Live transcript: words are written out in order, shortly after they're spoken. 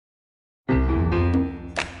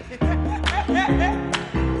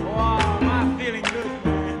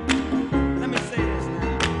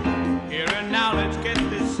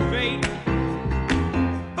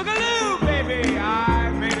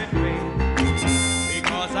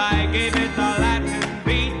gave it the Latin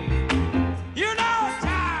beat. You know,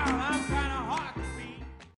 child, I'm kind of hard to beat.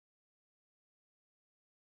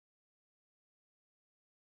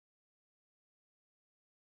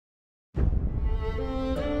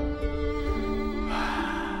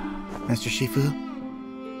 Master Shifu?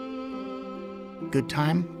 Good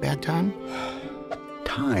time? Bad time?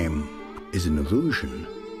 Time is an illusion.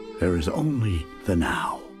 There is only the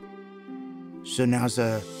now. So now's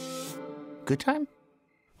a good time?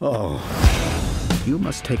 Oh, you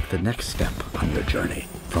must take the next step on your journey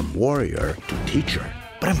from warrior to teacher.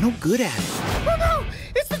 But I'm no good at it. Oh no!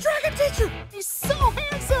 It's the dragon teacher! He's so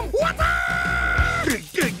handsome! What?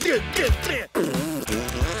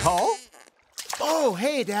 Paul? Oh,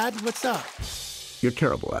 hey, Dad. What's up? You're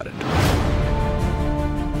terrible at it.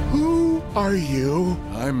 Who are you?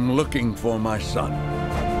 I'm looking for my son.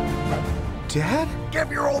 Dad?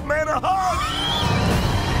 Give your old man a hug!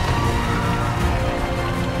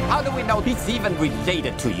 How do we know he's even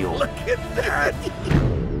related to you? Look at that!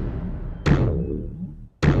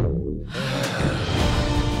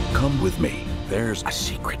 Come with me. There's a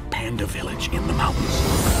secret panda village in the mountains.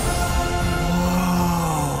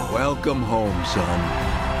 Whoa. Welcome home, son.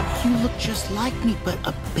 You look just like me, but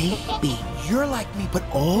a baby. You're like me, but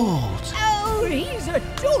old. Oh, he's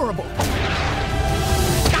adorable!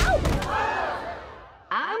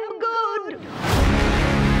 I'm good.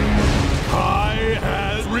 I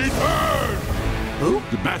has returned! Who?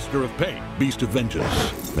 The Master of Pain, Beast of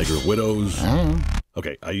Vengeance, Maker of Widows.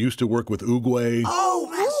 Okay, I used to work with Oogway. Oh,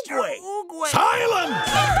 Master Oogway. Silence!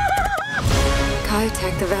 Kai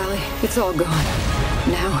attacked the valley. It's all gone.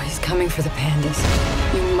 Now he's coming for the pandas.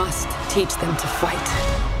 You must teach them to fight.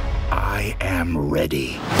 I am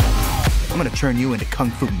ready. I'm gonna turn you into Kung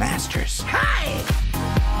Fu masters. Hey!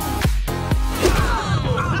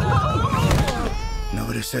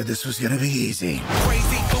 Nobody said this was gonna be easy.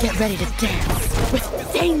 Get ready to dance with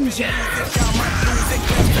danger!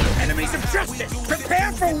 Enemies of justice,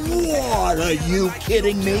 prepare for war! Are you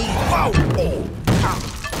kidding me?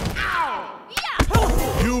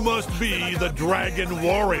 You must be the Dragon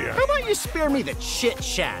Warrior. How about you spare me the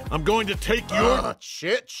chit-chat? I'm going to take your...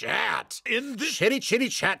 Chit-chat. in this... Chitty-chitty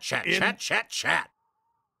chat-chat, In- chat-chat-chat.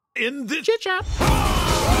 In this... Chit-chat.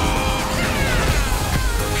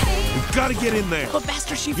 You've got to get in there. But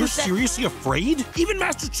Master Shifu You're said... seriously afraid? Even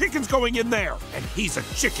Master Chicken's going in there. And he's a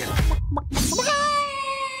chicken.